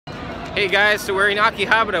Hey guys, so we're in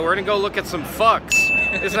Akihabara. We're gonna go look at some fucks.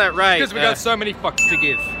 Isn't that right? Because we got so many fucks to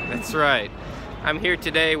give. That's right. I'm here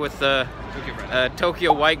today with the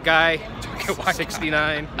Tokyo white guy. Tokyo white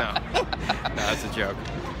 69. No, that's a joke.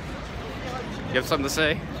 You have something to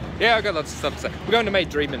say? Yeah, I got lots of stuff to say. We're going to Maid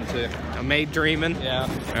Dreamin' too. A Maid Dreamin'? Yeah.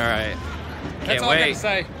 All right. That's all I got to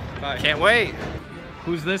say. Bye. Can't wait.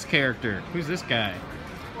 Who's this character? Who's this guy?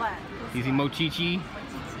 What? Is he Mochichi?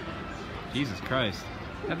 Jesus Christ.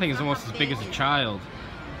 That thing is almost as big as a child.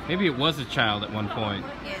 Maybe it was a child at one point.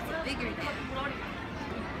 Yeah, it's bigger than.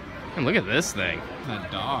 And look at this thing.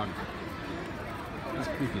 That dog. That's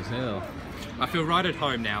creepy as hell. I feel right at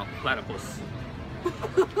home now. Platypus.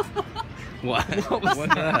 What? What was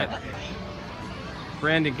that?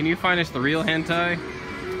 Brandon, can you find us the real hentai?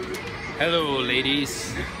 Hello,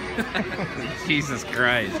 ladies. Jesus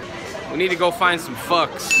Christ. We need to go find some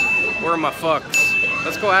fucks. Where are my fucks?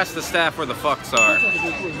 Let's go ask the staff where the fucks are.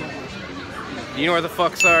 Do you know where the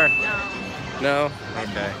fucks are? No. No?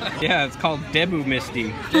 Okay. Yeah, it's called Debu Misty.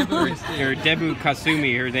 Debu Misty. Or Debu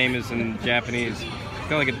Kasumi, her name is in Japanese.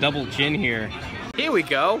 Got like a double chin here. Here we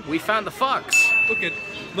go. We found the fucks.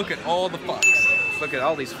 Look at all the fucks. Look at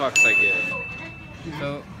all these fucks I get.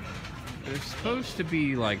 So, there's supposed to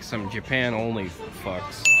be like some Japan-only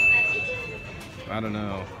fucks. I don't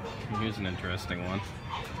know. Here's an interesting one.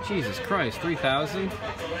 Jesus Christ, 3,000?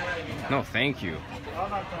 No, thank you.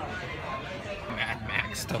 Mad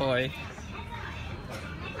Max toy.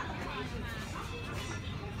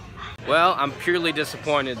 Well, I'm purely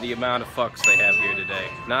disappointed the amount of fucks they have here today.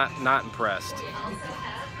 Not impressed.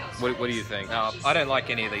 What do you think? I don't like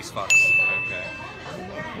any of these fucks. Okay.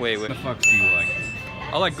 Wait, what fucks do you like?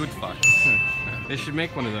 I like good fucks. They should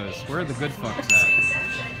make one of those. Where are the good fucks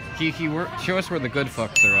at? Kiki, show us where the good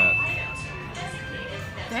fucks are at.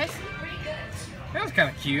 This? That was kind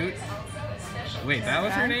of cute. Wait, that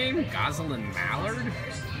was her name? Gosselin Mallard?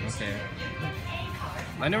 Okay.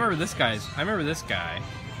 I remember this guy's. I remember this guy.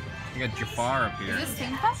 We got Jafar up here. Is this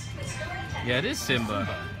Simba? Yeah, it is Simba.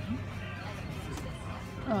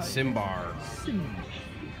 Oh. Simbar.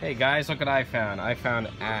 Hey guys, look what I found. I found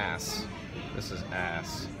ass. This is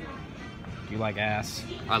ass. Do you like ass?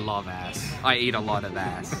 I love ass. I eat a lot of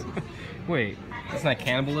ass. Wait, that's not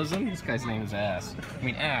cannibalism? This guy's name is Ass. I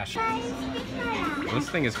mean Ash. This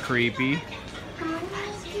thing is creepy.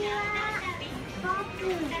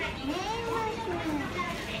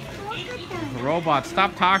 Robot,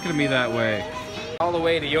 stop talking to me that way. All the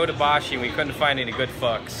way to Yodobashi and we couldn't find any good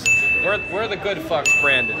fucks. Where are the good fucks,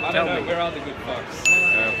 Brandon? I don't know. Where are the good fucks?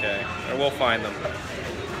 Okay, or we'll find them.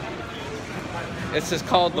 This is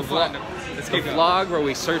called the vlog. The vlog where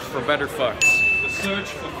we search for better fucks. The search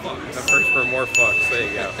for fucks. The search for more fucks. There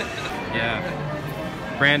you go. Yeah.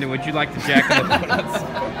 Brandon, would you like the Jack in the Donuts?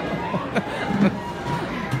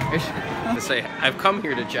 To say, I've come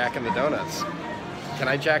here to Jack in the Donuts. Can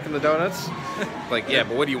I Jack in the Donuts? Like, yeah,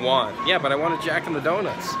 but what do you want? Yeah, but I want a Jack in the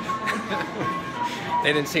Donuts.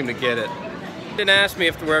 They didn't seem to get it. Didn't ask me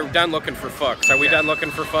if we're done looking for fucks. Are we done looking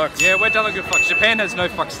for fucks? Yeah, we're done looking for fucks. Japan has no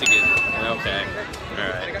fucks to give. Okay.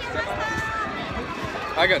 Alright.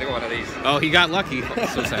 I got one of these. Oh, he got lucky.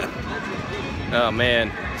 So sad. Oh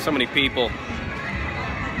man, so many people.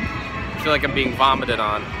 I feel like I'm being vomited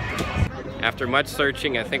on. After much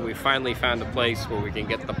searching, I think we finally found a place where we can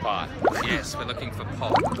get the pot. Yes, we're looking for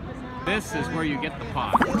pot. This is where you get the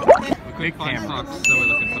pot. Big camera. Fucks, so we're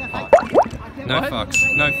looking for pot. No fucks.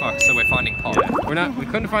 No fucks, so we're finding pot. Yeah. We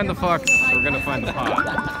couldn't find the fucks, so we're gonna find the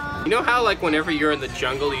pot. You know how like whenever you're in the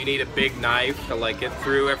jungle you need a big knife to like get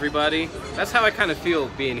through everybody? That's how I kind of feel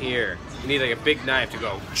being here. You need like a big knife to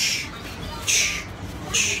go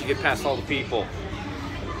you get past all the people.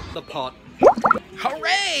 The pot.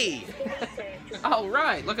 Hooray!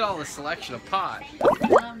 Alright, look at all the selection of pot.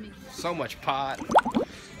 So much pot.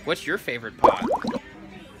 What's your favorite pot?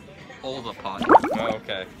 All the pot. Oh,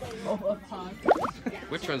 okay.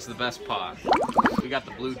 Which one's the best pot? We got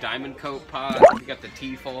the blue diamond coat pot. We got the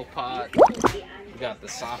T-foil pot. We got the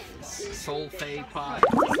soft sulfate pot.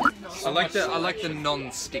 I like the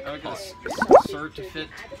non-stick pot. Certificate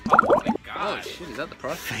pot. Oh my god. Oh shit, is that the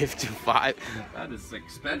price? 5 to 5. That is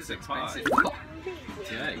expensive pot.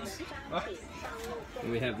 Yikes.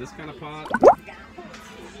 And we have this kind of pot.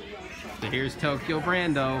 So here's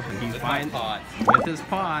Tokyobrando, and he's buying pot with his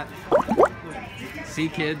pot. See,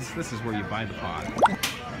 kids, this is where you buy the pot.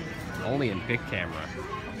 Only in big camera.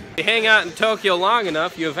 If you hang out in Tokyo long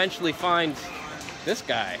enough, you eventually find this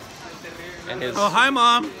guy and his. Oh, hi,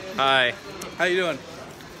 Mom. Hi. How you doing?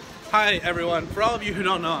 Hi, everyone. For all of you who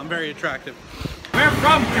don't know, I'm very attractive. We're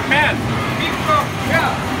from Japan.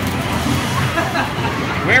 Yeah.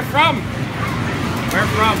 Where from? Where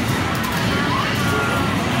from?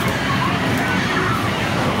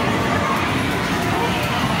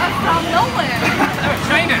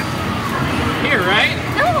 China. Here, right?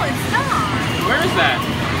 No, it's not. Where is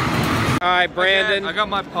that? All right, Brandon. I got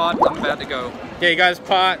my pot. I'm about to go. Yeah, he got his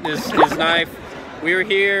pot and his knife. We were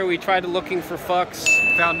here. We tried looking for fucks.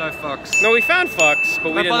 Found no fucks. No, we found fucks, but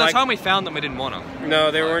we didn't by the like. time we found them, we didn't want them.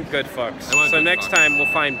 No, they weren't good fucks. They weren't So good next fucks. time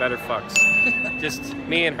we'll find better fucks. Just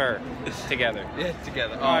me and her together. Yeah,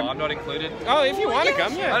 together. Oh, Alright. I'm not included. Oh, if you want to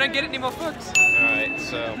come, yeah. I don't get any more fucks. All right,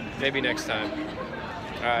 so maybe next time.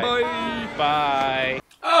 All right. Bye. Bye.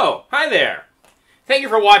 Oh, hi there. Thank you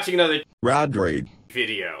for watching another Radrey.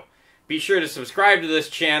 video. Be sure to subscribe to this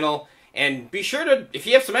channel, and be sure to, if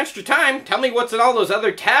you have some extra time, tell me what's in all those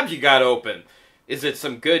other tabs you got open. Is it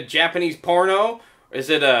some good Japanese porno? Is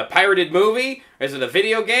it a pirated movie? Is it a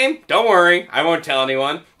video game? Don't worry, I won't tell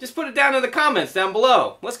anyone. Just put it down in the comments down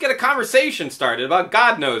below. Let's get a conversation started about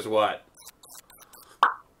God knows what.